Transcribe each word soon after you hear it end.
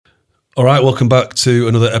All right, welcome back to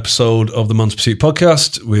another episode of the Man's Pursuit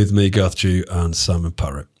podcast with me, Garth Dew, and Simon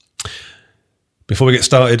Parrott. Before we get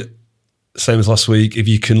started, same as last week, if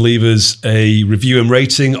you can leave us a review and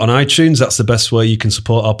rating on iTunes, that's the best way you can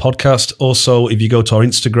support our podcast. Also, if you go to our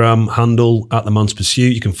Instagram handle at the Man's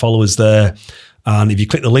Pursuit, you can follow us there. And if you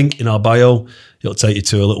click the link in our bio, it'll take you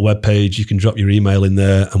to a little webpage. You can drop your email in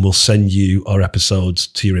there and we'll send you our episodes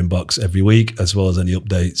to your inbox every week, as well as any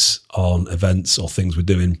updates on events or things we're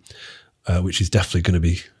doing, which is definitely going to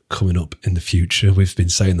be coming up in the future. We've been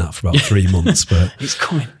saying that for about 3 months, but it's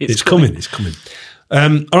coming. It's coming.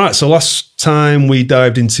 All right, so last time we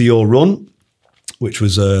dived into your run, which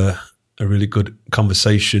was a really good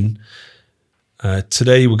conversation.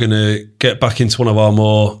 Today we're going to get back into one of our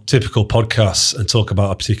more typical podcasts and talk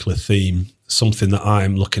about a particular theme. Something that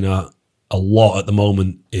I'm looking at a lot at the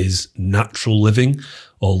moment is natural living,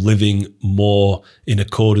 or living more in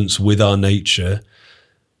accordance with our nature.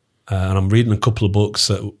 And I'm reading a couple of books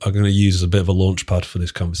that are going to use as a bit of a launch pad for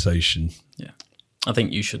this conversation. Yeah, I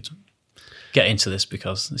think you should get into this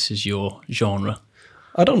because this is your genre.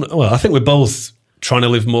 I don't know. Well, I think we're both trying to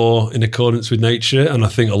live more in accordance with nature, and I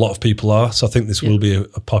think a lot of people are. So I think this will be a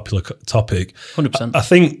popular topic. 100%. I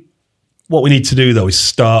think what we need to do, though, is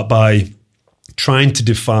start by trying to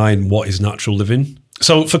define what is natural living.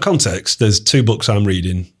 So for context, there's 2 books I'm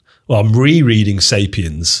reading. Well, I'm rereading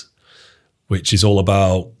Sapiens, which is all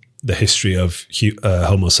about the history of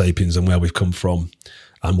Homo sapiens and where we've come from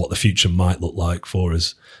and what the future might look like for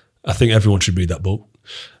us. I think everyone should read that book.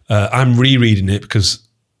 I'm rereading it because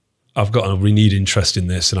I've got a renewed interest in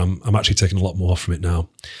this, and I'm actually taking a lot more from it now.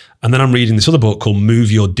 And then I'm reading this other book called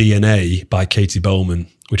Move Your DNA by Katie Bowman,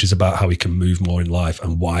 which is about how we can move more in life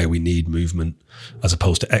and why we need movement as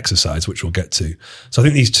opposed to exercise, which we'll get to. So I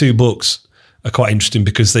think these 2 books are quite interesting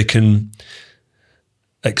because they can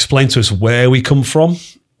explain to us where we come from,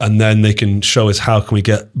 and then they can show us how can we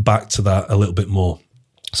get back to that a little bit more.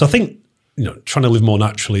 So I think, trying to live more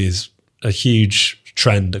naturally is a huge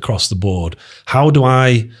trend across the board. How do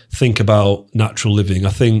I think about natural living? I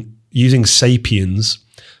think using Sapiens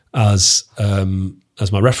as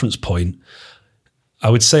my reference point, I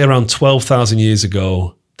would say around 12,000 years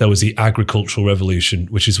ago, there was the agricultural revolution,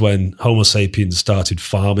 which is when Homo sapiens started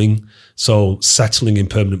farming. So settling in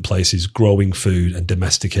permanent places, growing food and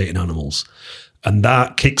domesticating animals. And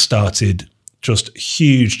that kickstarted just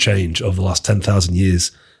huge change over the last 10,000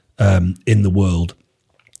 years in the world.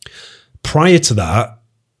 Prior to that,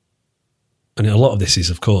 and a lot of this is,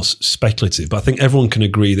 of course, speculative, but I think everyone can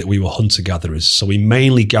agree that we were hunter-gatherers. So we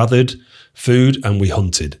mainly gathered food and we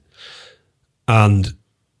hunted. And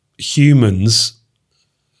humans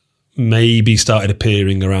maybe started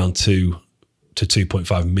appearing around 2 to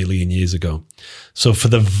 2.5 million years ago. So for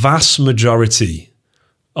the vast majority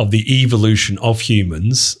of the evolution of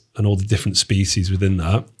humans and all the different species within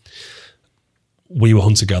that, we were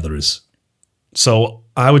hunter-gatherers. So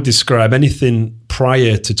I would describe anything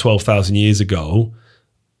prior to 12,000 years ago,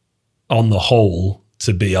 on the whole,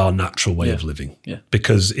 to be our natural way of living. Yeah.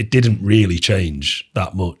 Because it didn't really change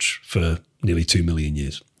that much for nearly 2 million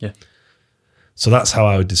years. Yeah. So that's how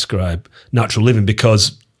I would describe natural living,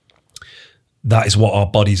 because that is what our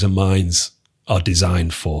bodies and minds are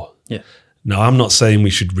designed for. Yeah. Now, I'm not saying we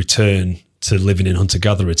should return to living in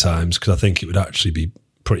hunter-gatherer times, because I think it would actually be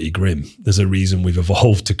pretty grim. There's a reason we've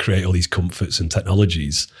evolved to create all these comforts and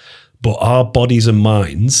technologies. But our bodies and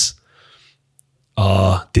minds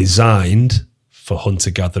are designed for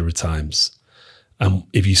hunter-gatherer times. And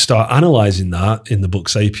if you start analysing that in the book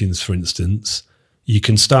Sapiens, for instance, you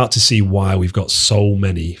can start to see why we've got so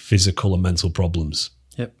many physical and mental problems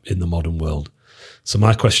in the modern world. So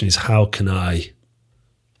my question is, how can I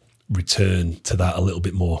return to that a little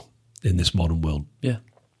bit more in this modern world? Yeah.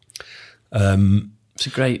 It's a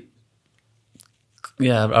great,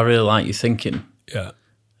 I really like your thinking. Yeah.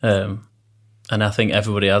 And I think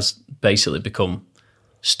everybody has basically become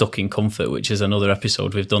stuck in comfort, which is another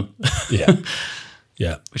episode we've done.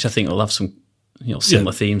 Yeah. Which I think will have some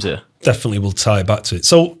similar themes here. Definitely will tie back to it.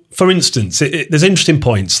 So, for instance, there's interesting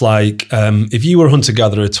points like if you were a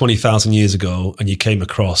hunter-gatherer 20,000 years ago and you came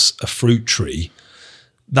across a fruit tree,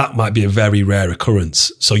 that might be a very rare occurrence.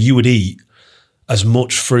 So you would eat as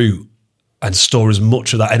much fruit and store as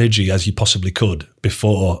much of that energy as you possibly could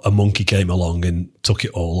before a monkey came along and took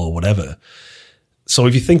it all or whatever. So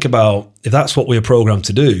if you think about, if that's what we're programmed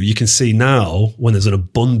to do, you can see now when there's an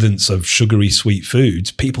abundance of sugary sweet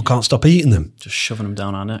foods, people can't stop eating them. Just shoving them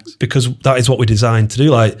down our necks. Because that is what we're designed to do.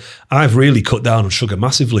 Like, I've really cut down on sugar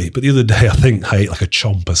massively, but the other day I think I ate like a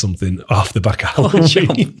chomp or something off the back of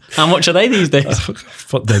Halloween. How much are they these days?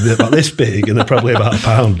 They're about this big and they're probably about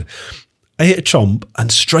 £1. ate a chomp,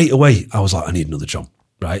 and straight away I was like, I need another chomp,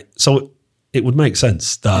 right? So it would make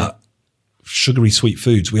sense that sugary sweet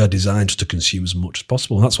foods, we are designed to consume as much as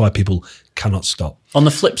possible. And that's why people cannot stop. On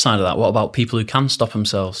the flip side of that, what about people who can stop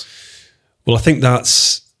themselves? Well, I think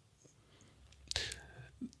that's...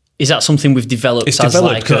 Is that something we've developed? It's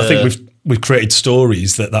developed because I think we've created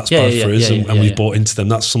stories that's bad for us, and we've bought into them.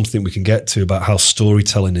 That's something we can get to about how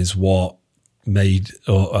storytelling is what made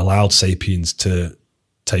or allowed sapiens to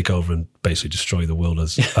take over and basically destroy the world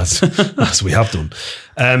as we have done.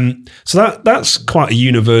 So that's quite a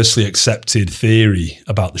universally accepted theory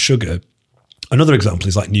about the sugar. Another example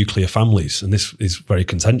is like nuclear families, and this is very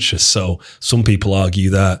contentious. So some people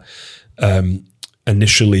argue that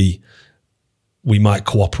initially we might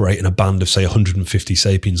cooperate in a band of, say, 150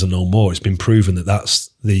 sapiens or no more. It's been proven that that's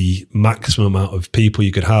the maximum amount of people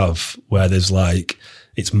you could have where there's like,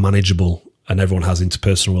 it's manageable and everyone has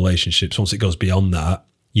interpersonal relationships. Once it goes beyond that,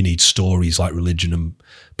 you need stories like religion and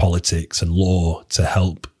politics and law to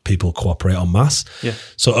help people cooperate en masse. Yeah.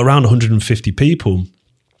 So around 150 people,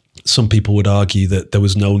 some people would argue that there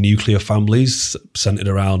was no nuclear families centered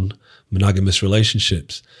around monogamous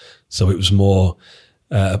relationships. So it was more...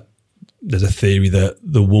 there's a theory that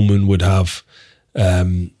the woman would have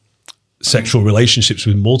sexual relationships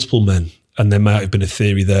with multiple men, and there might have been a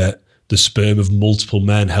theory that the sperm of multiple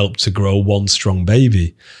men helped to grow one strong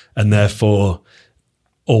baby, and therefore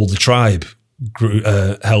all the tribe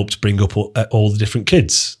helped bring up all the different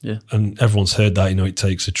kids. Yeah. And everyone's heard that, it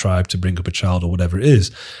takes a tribe to bring up a child or whatever it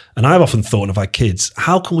is. And I've often thought of our kids,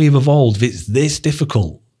 how can we have evolved if it's this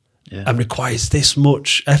difficult and requires this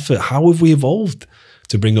much effort? How have we evolved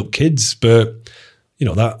to bring up kids? But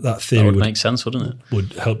that theory would make sense, wouldn't it?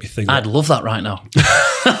 Would help you think. I'd love that right now.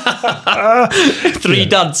 Three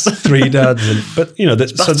dads, but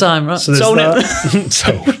it's bath time, right? So Tony.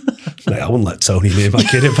 So I wouldn't let Tony near my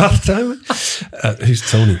kid at bath time. Who's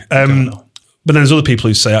Tony? But then there's other people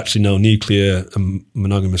who say actually no, nuclear and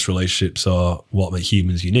monogamous relationships are what make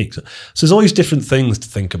humans unique. So there's all these different things to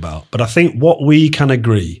think about. But I think what we can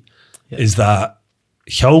agree is that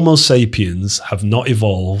Homo sapiens have not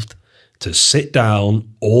evolved to sit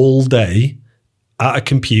down all day at a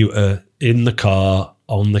computer, in the car,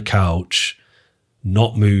 on the couch,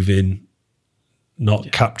 not moving,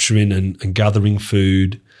 not capturing and gathering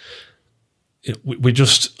food.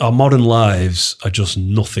 Our modern lives are just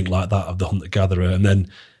nothing like that of the hunter-gatherer. And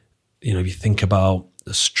then, if you think about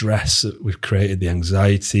the stress that we've created, the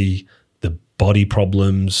anxiety, the body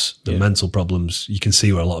problems, the mental problems, you can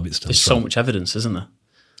see where a lot of it stems from. There's so much evidence, isn't there?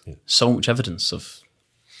 Yeah. So much evidence of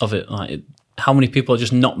it. Like how many people are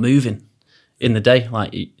just not moving in the day?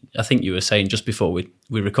 Like I think you were saying just before we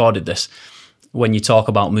recorded this, when you talk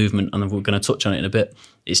about movement, and we're going to touch on it in a bit,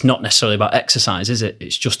 it's not necessarily about exercise, is it?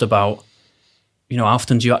 It's just about, how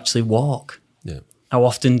often do you actually walk? Yeah. How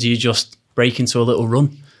often do you just break into a little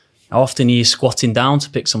run? How often are you squatting down to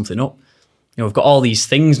pick something up? We've got all these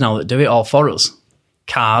things now that do it all for us.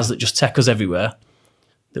 Cars that just take us everywhere,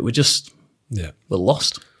 that we're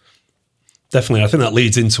lost. Definitely. I think that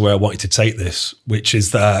leads into where I wanted to take this, which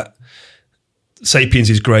is that Sapiens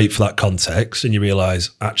is great for that context, and you realise,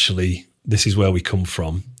 actually, this is where we come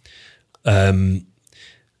from.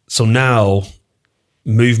 So now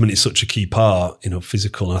movement is such a key part,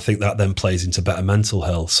 physical, and I think that then plays into better mental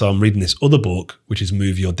health. So I'm reading this other book, which is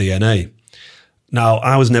Move Your DNA. Now,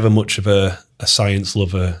 I was never much of a science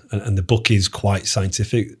lover, and the book is quite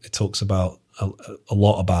scientific. It talks about a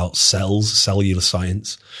lot about cells, cellular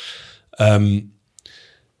science. But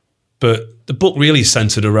the book really is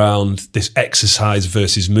centered around this exercise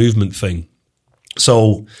versus movement thing.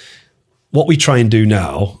 So what we try and do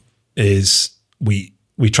now is we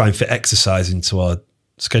try and fit exercise into our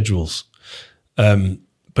schedules.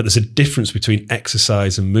 But there's a difference between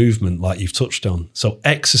exercise and movement, like you've touched on. So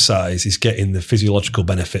exercise is getting the physiological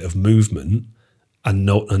benefit of movement and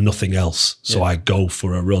nothing else. So I go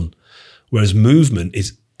for a run. Whereas movement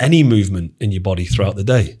is any movement in your body throughout the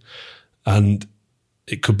day. And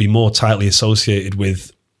it could be more tightly associated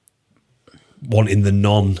with wanting the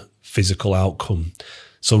non-physical outcome.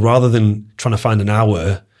 So rather than trying to find an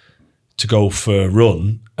hour to go for a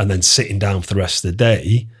run and then sitting down for the rest of the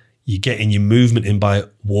day, you're getting your movement in by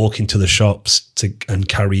walking to the shops and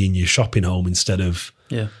carrying your shopping home instead of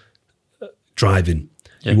driving.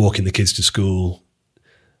 Yeah. You're walking the kids to school.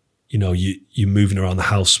 You're moving around the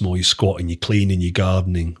house more, you're squatting, you're cleaning, you're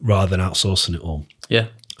gardening, rather than outsourcing it all. Yeah.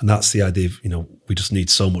 And that's the idea of, we just need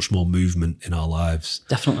so much more movement in our lives.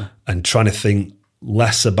 Definitely. And trying to think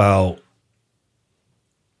less about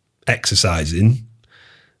exercising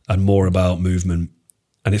and more about movement.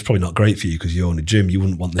 And it's probably not great for you because you own a gym. You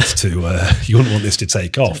wouldn't want this to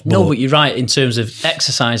take off. No, but you're right in terms of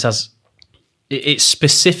exercise it's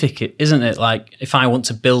specific, isn't it? Like if I want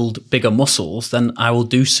to build bigger muscles, then I will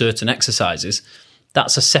do certain exercises.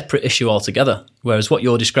 That's a separate issue altogether. Whereas what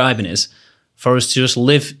you're describing is for us to just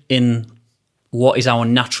live in what is our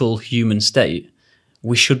natural human state,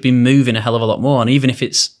 we should be moving a hell of a lot more. And even if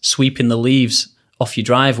it's sweeping the leaves off your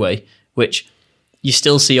driveway, which you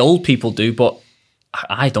still see old people do, but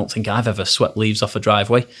I don't think I've ever swept leaves off a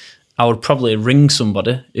driveway. I would probably ring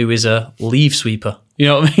somebody who is a leaf sweeper. You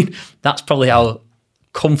know what I mean? That's probably how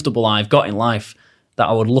comfortable I've got in life, that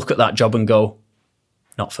I would look at that job and go,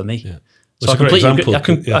 not for me. Yeah. So I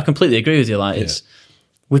completely agree with you. Like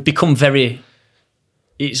we've become we're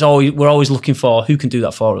always looking for who can do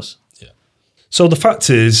that for us. Yeah. So the fact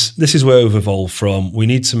is, this is where we've evolved from. We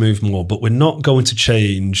need to move more, but we're not going to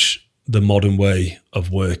change the modern way of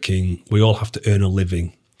working. We all have to earn a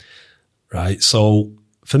living, right? So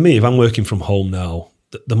for me, if I'm working from home now,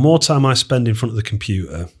 the more time I spend in front of the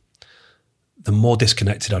computer, the more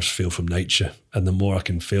disconnected I just feel from nature, and the more I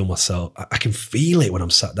can feel myself. I can feel it when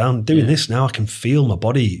I'm sat down doing this now. I can feel my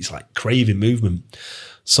body. It's like craving movement.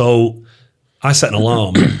 So I set an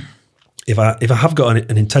alarm. If I have got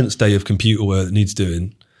an intense day of computer work that needs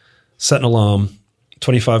doing, set an alarm,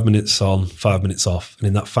 25 minutes on, 5 minutes off. And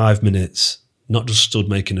in that 5 minutes, not just stood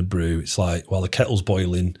making a brew. It's like, while the kettle's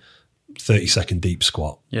boiling, 30-second deep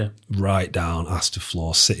squat. Yeah. Right down, ass to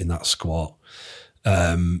floor, sit in that squat.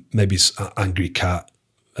 Maybe angry cat,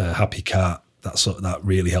 happy cat. That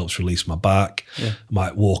really helps release my back. Yeah. I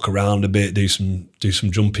might walk around a bit, do some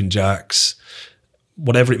jumping jacks,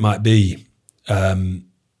 whatever it might be,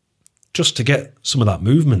 just to get some of that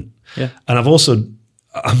movement. Yeah. And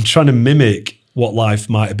I'm trying to mimic what life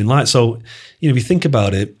might have been like. So, if you think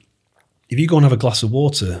about it, if you go and have a glass of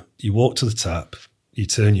water, you walk to the tap, you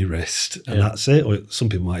turn your wrist, and that's it. Or some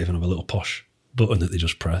people might even have a little posh button that they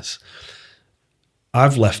just press.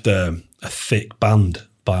 I've left a thick band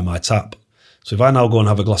by my tap. So if I now go and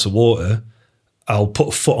have a glass of water, I'll put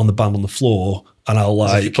a foot on the band on the floor, and I'll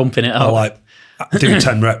pumping it out. I'll do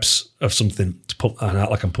 10 reps of something to pump and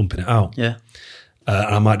act like I'm pumping it out. Yeah.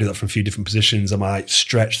 And I might do that from a few different positions. I might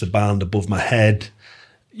stretch the band above my head,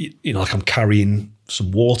 like I'm carrying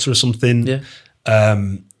some water or something. Yeah.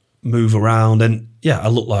 Move around, and I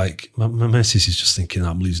look like my missus is just thinking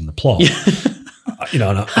I'm losing the plot.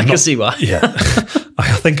 I can see why. Yeah,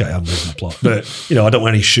 I think I am losing the plot. But I don't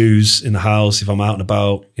wear any shoes in the house if I'm out and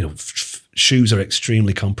about. Shoes are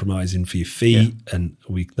extremely compromising for your feet, and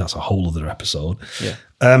that's a whole other episode. Yeah.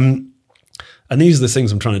 And these are the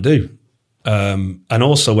things I'm trying to do. And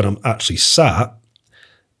also when I'm actually sat,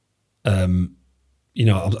 I'm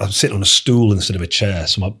sitting on a stool instead of a chair,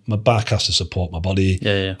 so my back has to support my body.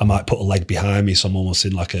 Yeah. I might put a leg behind me, so I'm almost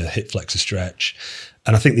in like a hip flexor stretch.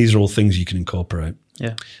 And I think these are all things you can incorporate.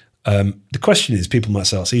 Yeah. The question is, people might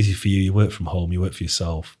say, it's easy for you. You work from home, you work for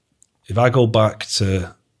yourself. If I go back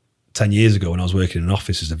to 10 years ago when I was working in an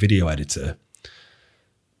office as a video editor,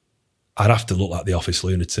 I'd have to look like the office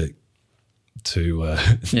lunatic to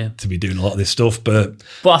be doing a lot of this stuff. But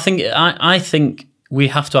I think we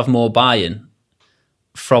have to have more buy-in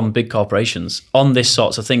from big corporations on this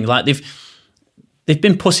sorts of thing. Like they've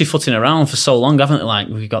been pussyfooting around for so long, haven't they? Like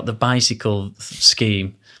we've got the bicycle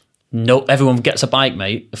scheme. No, everyone gets a bike,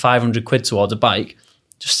 mate. 500 quid towards a bike,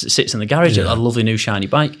 just sits in the garage. A lovely new shiny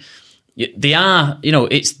bike. They are,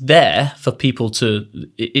 it's there for people to.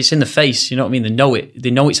 It's in the face. You know what I mean? They know it.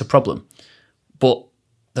 They know it's a problem, but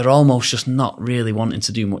they're almost just not really wanting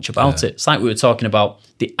to do much about it. It's like we were talking about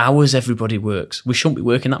the hours everybody works. We shouldn't be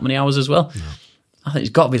working that many hours as well. No. I think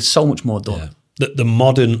it's got to be so much more done. Yeah. The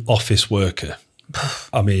modern office worker,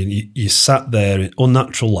 I mean, you sat there in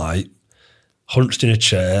unnatural light, hunched in a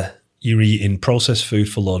chair, you're eating processed food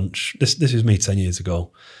for lunch. This is me 10 years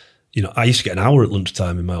ago. I used to get an hour at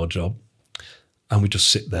lunchtime in my old job, and we just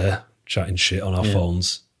sit there chatting shit on our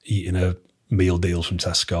phones, eating a meal deal from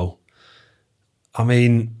Tesco. I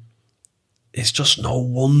mean, it's just no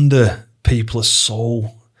wonder people are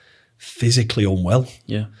so physically unwell.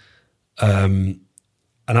 Yeah.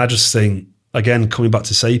 And I just think, again, coming back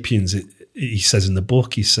to Sapiens, he says in the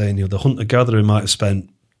book, he's saying, the hunter-gatherer might have spent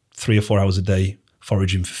 3 or 4 hours a day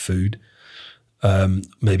foraging for food,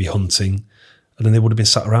 maybe hunting, and then they would have been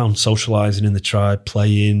sat around socialising in the tribe,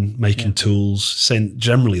 playing, making tools, saying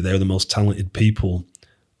generally they're the most talented people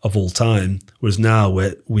of all time, whereas now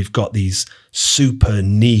we've got these super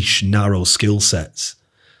niche, narrow skill sets,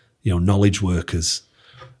 knowledge workers,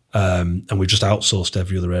 and we've just outsourced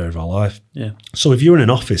every other area of our life. Yeah. So if you're in an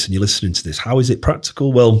office and you're listening to this, how is it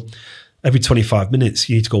practical? Well, every 25 minutes,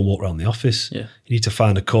 you need to go and walk around the office. Yeah. You need to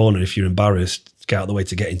find a corner if you're embarrassed, get out of the way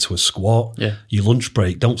to get into a squat. Yeah. Your lunch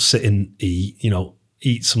break, don't sit and eat,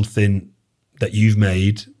 eat something that you've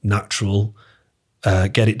made natural,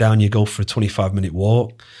 get it down, you go for a 25-minute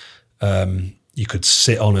walk. You could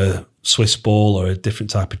sit on a Swiss ball or a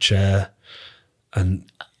different type of chair and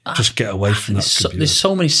just get away from that computer. There's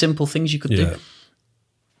so many simple things you could do.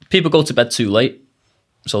 People go to bed too late.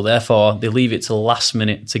 So therefore, they leave it to the last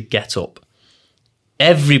minute to get up.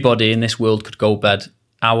 Everybody in this world could go bed an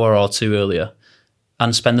hour or two earlier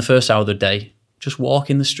and spend the first hour of the day just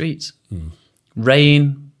walking the streets.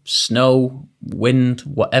 Rain, snow, wind,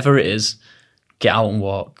 whatever it is, get out and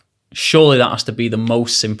walk. Surely that has to be the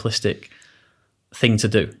most simplistic thing to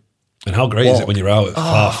do. And how great is it when you're out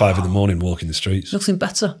at 5 in the morning walking the streets? Nothing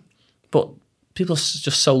better. But people are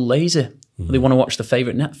just so lazy. They want to watch the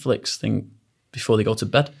favourite Netflix thing before they go to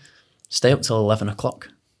bed. Stay up till 11 o'clock.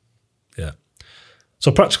 Yeah.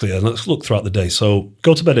 So practically, then, let's look throughout the day. So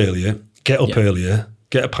go to bed earlier, get up earlier,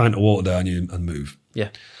 get a pint of water down you and move. Yeah.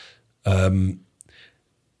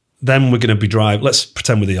 Then we're going to be driving. Let's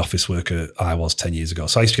pretend we're the office worker I was 10 years ago.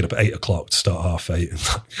 So I used to get up at 8 o'clock to start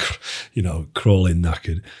 8:30 and, crawling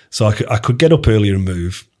knackered. So I could get up earlier and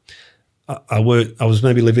move. I was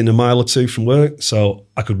maybe living a mile or two from work, so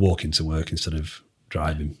I could walk into work instead of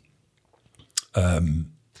driving.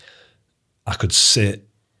 I could sit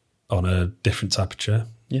on a different type of chair.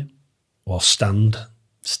 Yeah. Or stand.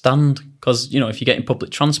 Stand, because, if you get in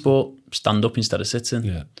public transport, stand up instead of sitting.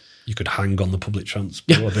 Yeah. You could hang on the public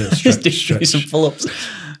transport a bit. Stretch, some pull-ups.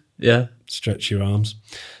 Yeah. Stretch your arms.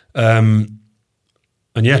 And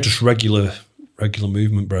yeah, just regular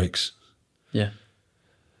movement breaks. Yeah.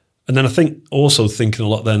 And then I think also thinking a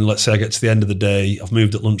lot then, let's say I get to the end of the day, I've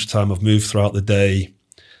moved at lunchtime, I've moved throughout the day.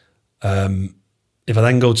 If I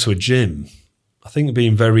then go to a gym, I think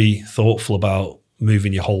being very thoughtful about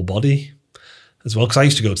moving your whole body as well. Because I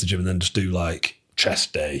used to go to the gym and then just do like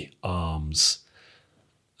chest day, arms,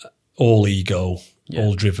 all ego,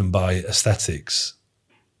 all driven by aesthetics.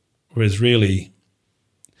 Whereas really,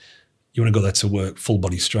 you want to go there to work full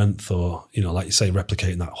body strength or, like you say,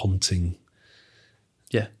 replicating that hunting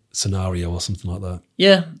scenario or something like that.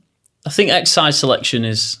 Yeah. I think exercise selection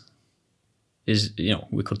is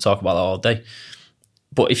we could talk about that all day.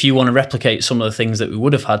 But if you want to replicate some of the things that we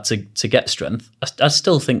would have had to get strength, I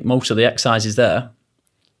still think most of the exercises there,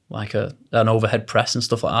 like an overhead press and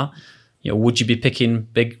stuff like that, would you be picking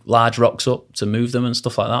big, large rocks up to move them and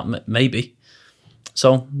stuff like that? Maybe.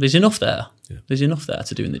 So there's enough there. Yeah. There's enough there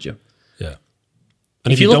to do in the gym. Yeah.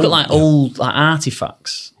 And if you look at old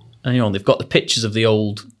artifacts, and they've got the pictures of the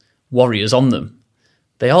old warriors on them,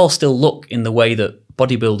 they all still look in the way that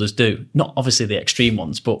bodybuilders do. Not obviously the extreme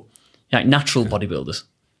ones, but like natural bodybuilders.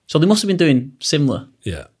 So they must have been doing similar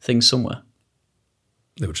things somewhere.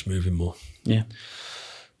 They were just moving more. Yeah.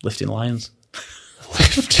 Lifting lions.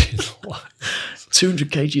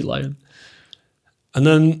 200 kg lion. And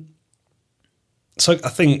then, so I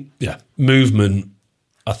think, movement,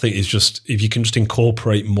 I think is just, if you can just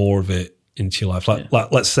incorporate more of it into your life. Like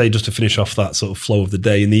let's say, just to finish off that sort of flow of the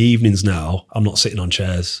day, in the evenings now, I'm not sitting on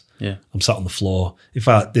chairs. Yeah. I'm sat on the floor. In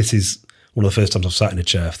fact, this is one of the first times I've sat in a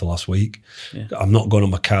chair for the last week. Yeah. I'm not going on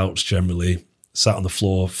my couch generally, sat on the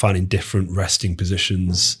floor, finding different resting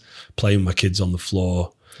positions, playing with my kids on the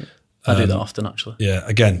floor. Yeah. I do that often, actually. Yeah.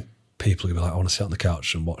 Again, people are going to be like, I want to sit on the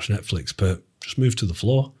couch and watch Netflix, but just move to the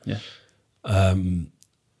floor. Yeah. And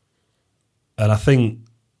I think,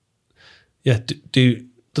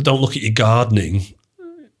 don't look at your gardening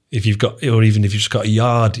if you've got, or even if you've just got a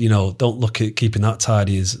yard, don't look at keeping that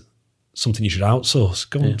tidy as something you should outsource.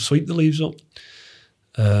 Go and sweep the leaves up,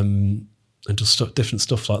 and just different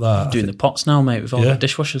stuff like that. I'm doing the pots now, mate, with all the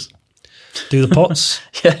dishwashers. Do the pots?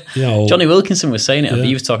 Johnny Wilkinson was saying it.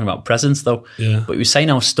 He was talking about presents though. Yeah. But he was saying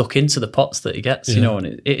how stuck into the pots that he gets, and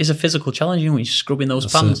it is a physical challenge, when you're scrubbing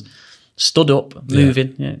those pans, stood up,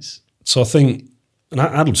 moving. Yeah. So I think, and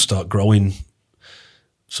I'd start growing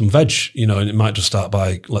some veg, and it might just start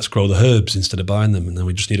by, let's grow the herbs instead of buying them. And then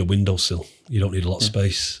we just need a windowsill. You don't need a lot of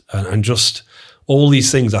space. And just all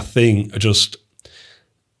these things, I think, are just,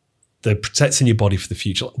 they're protecting your body for the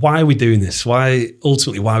future. Why are we doing this? Why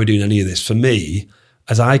are we doing any of this? For me,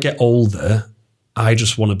 as I get older, I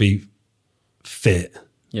just want to be fit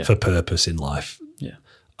for purpose in life. Yeah.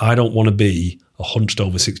 I don't want to be a hunched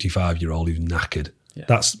over 65-year-old who's knackered. Yeah.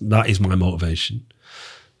 That is my motivation.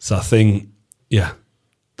 So I think,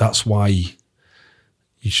 that's why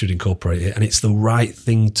you should incorporate it. And it's the right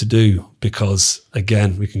thing to do because,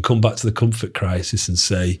 again, we can come back to the comfort crisis and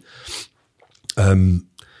say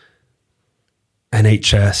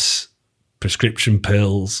NHS, prescription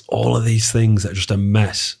pills, all of these things that are just a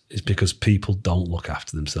mess is because people don't look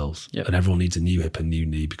after themselves. Yep. And everyone needs a new hip and new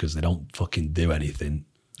knee because they don't fucking do anything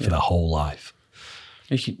for their whole life.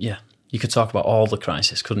 You could talk about all the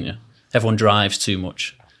crises, couldn't you? Everyone drives too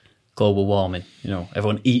much, global warming,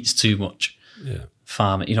 everyone eats too much,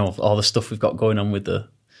 farming, all the stuff we've got going on with the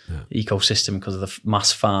ecosystem because of the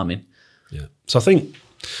mass farming. Yeah. So I think,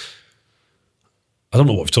 I don't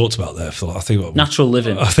know what we've talked about there. I think natural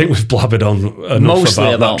living. I think we've blabbered on enough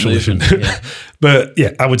mostly about natural movement, living. yeah. But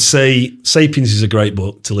yeah, I would say Sapiens is a great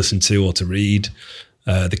book to listen to or to read.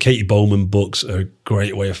 The Katie Bowman books are a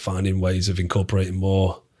great way of finding ways of incorporating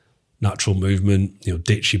more natural movement.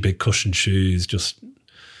 Ditch your big cushion shoes, just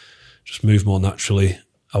move more naturally.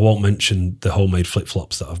 I won't mention the homemade flip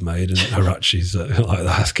flops that I've made and Hirachis like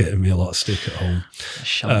that's getting me a lot of stick at home.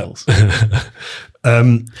 Shambles.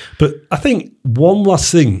 But I think one last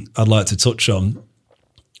thing I'd like to touch on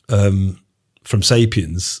from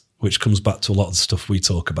Sapiens, which comes back to a lot of the stuff we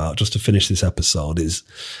talk about, just to finish this episode, is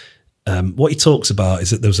what he talks about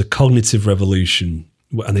is that there was a cognitive revolution,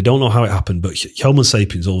 and they don't know how it happened, but Homo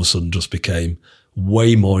sapiens all of a sudden just became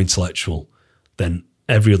way more intellectual than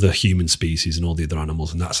every other human species and all the other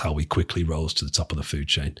animals, and that's how we quickly rose to the top of the food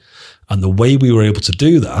chain. And the way we were able to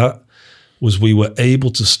do that was we were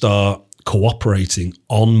able to start cooperating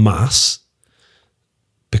en masse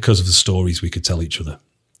because of the stories we could tell each other.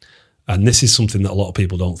 And this is something that a lot of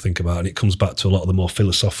people don't think about, and it comes back to a lot of the more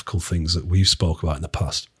philosophical things that we've spoke about in the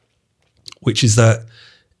past, which is that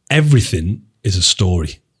everything is a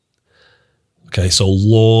story. Okay, so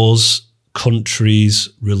laws, countries,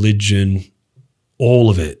 religion,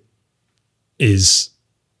 all of it is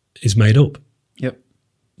made up. Yep.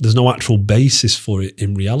 There's no actual basis for it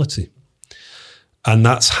in reality. And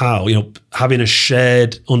that's how, having a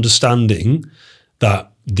shared understanding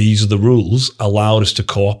that these are the rules allowed us to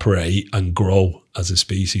cooperate and grow as a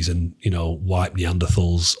species and, wipe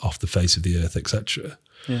Neanderthals off the face of the earth, etc.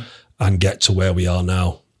 Yeah. And get to where we are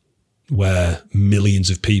now, where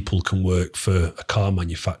millions of people can work for a car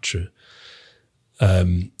manufacturer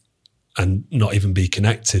and not even be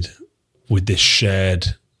connected with this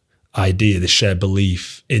shared idea, this shared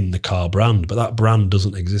belief in the car brand. But that brand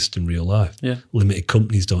doesn't exist in real life. Yeah. Limited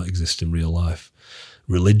companies don't exist in real life.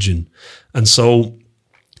 Religion. And so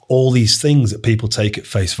all these things that people take at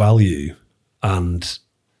face value and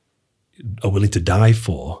are willing to die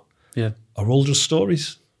for are all just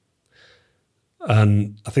stories.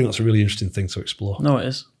 And I think that's a really interesting thing to explore. No, it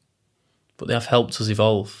is. But they have helped us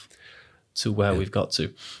evolve to where we've got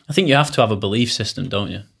to. I think you have to have a belief system, don't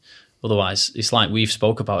you? Otherwise, it's like we've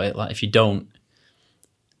spoke about it. Like if you don't,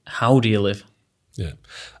 how do you live? Yeah.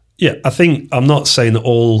 Yeah, I think I'm not saying that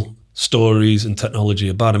all stories and technology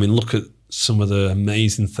are bad. I mean, look at some of the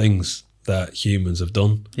amazing things that humans have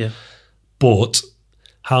done. Yeah. But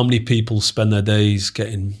how many people spend their days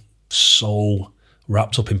getting so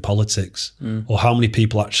wrapped up in politics? Or how many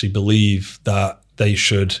people actually believe that they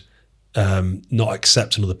should not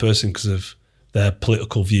accept another person because of their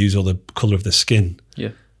political views or the colour of their skin?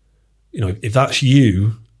 Yeah. If that's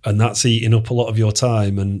you and that's eating up a lot of your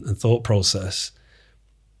time and thought process,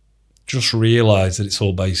 just realise that it's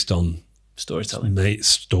all based on storytelling.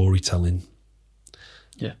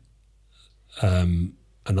 Yeah. And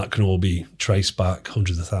that can all be traced back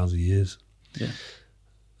hundreds of thousands of years. Yeah.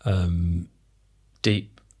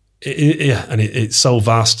 Deep. And it's so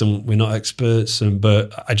vast and we're not experts.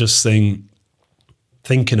 But I just think,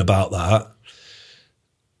 thinking about that,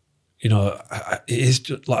 it is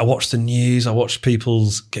just like I watch the news, I watch people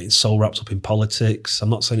getting so wrapped up in politics. I'm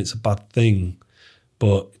not saying it's a bad thing,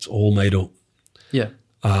 but it's all made up. Yeah.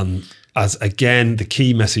 And as again, the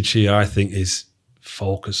key message here, I think, is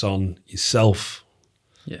focus on yourself.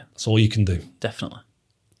 Yeah. That's all you can do. Definitely.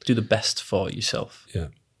 Do the best for yourself. Yeah.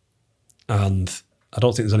 And I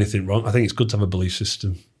don't think there's anything wrong. I think it's good to have a belief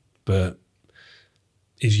system, but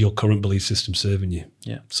is your current belief system serving you?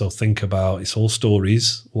 Yeah. So think about, it's all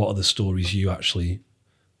stories. What are the stories you actually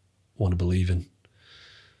want to believe in?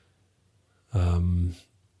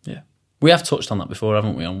 Yeah. We have touched on that before,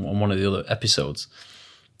 haven't we, on one of the other episodes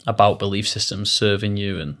about belief systems serving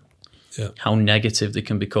you and how negative they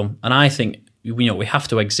can become. And I think, we have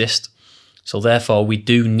to exist. So therefore, we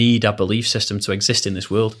do need our belief system to exist in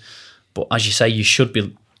this world. But as you say,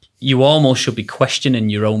 you almost should be questioning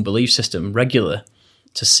your own belief system regularly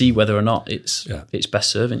to see whether or not it's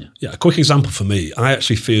best serving you. Yeah, a quick example for me, I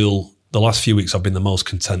actually feel the last few weeks I've been the most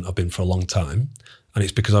content I've been for a long time. And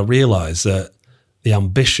it's because I realised that the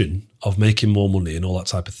ambition of making more money and all that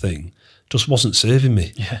type of thing just wasn't serving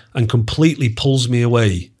me and completely pulls me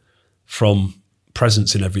away from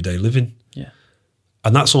presence in everyday living. Yeah.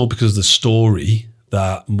 And that's all because the story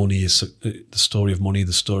that money is the story of money,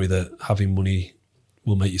 the story that having money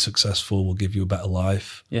will make you successful, will give you a better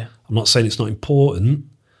life. Yeah. I'm not saying it's not important,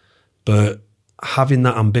 but having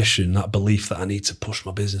that ambition, that belief that I need to push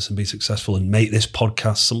my business and be successful and make this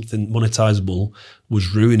podcast something monetizable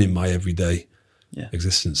was ruining my everyday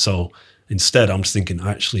existence. So instead, I'm just thinking,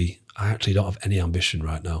 I actually don't have any ambition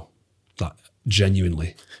right now. Like,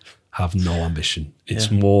 genuinely have no ambition. It's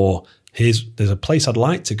more, there's a place I'd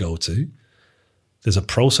like to go to. There's a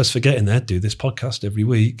process for getting there. Do this podcast every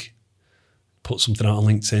week. Put something out on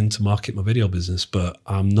LinkedIn to market my video business, but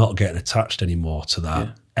I'm not getting attached anymore to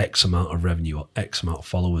that X amount of revenue or X amount of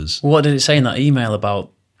followers. What did it say in that email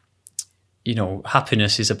about,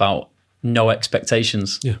 happiness is about no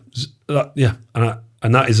expectations? Yeah.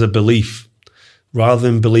 And that is a belief. Rather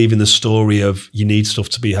than believing the story of you need stuff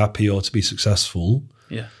to be happy or to be successful,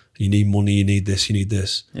 you need money, you need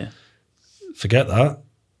this, forget that.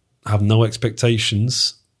 Have no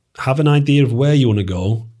expectations. Have an idea of where you want to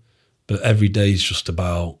go, but every day is just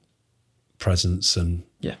about presence and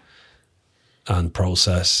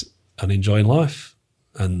process and enjoying life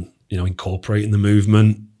and, incorporating the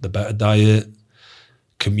movement, the better diet,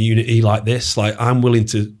 community like this. Like, I'm willing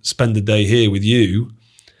to spend the day here with you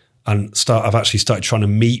and I've actually started trying to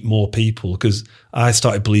meet more people because I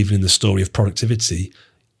started believing in the story of productivity.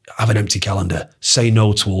 Have an empty calendar, say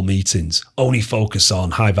no to all meetings, only focus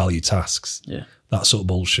on high value tasks. Yeah. That sort of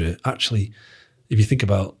bullshit. Actually, if you think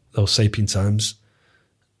about those sapient times,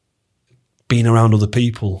 being around other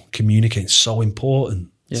people, communicating is so important.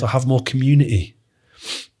 Yeah. So have more community.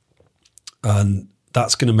 And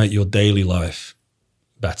that's going to make your daily life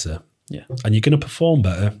better. Yeah. And you're going to perform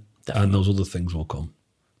better. Definitely. And those other things will come.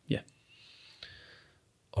 Yeah.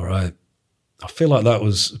 All right. I feel like that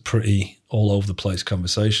was a pretty all over the place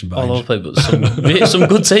conversation. But all over the place, but some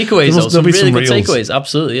good takeaways. Some really good takeaways.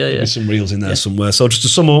 Absolutely, yeah. There's some reels in there somewhere. So just to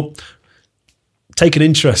sum up, take an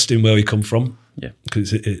interest in where we come from. Yeah,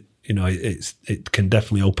 because it can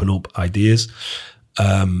definitely open up ideas,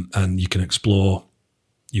 and you can explore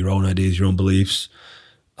your own ideas, your own beliefs.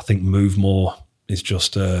 I think Move More is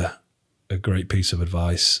just a great piece of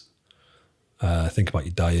advice. Think about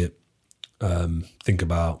your diet. Think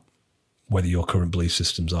about whether your current belief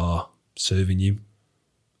systems are serving you.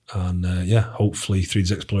 And hopefully through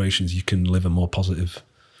these explorations, you can live a more positive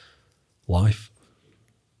life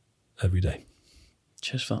every day.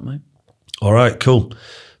 Cheers for that, mate. All right, cool.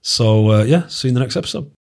 So, see you in the next episode.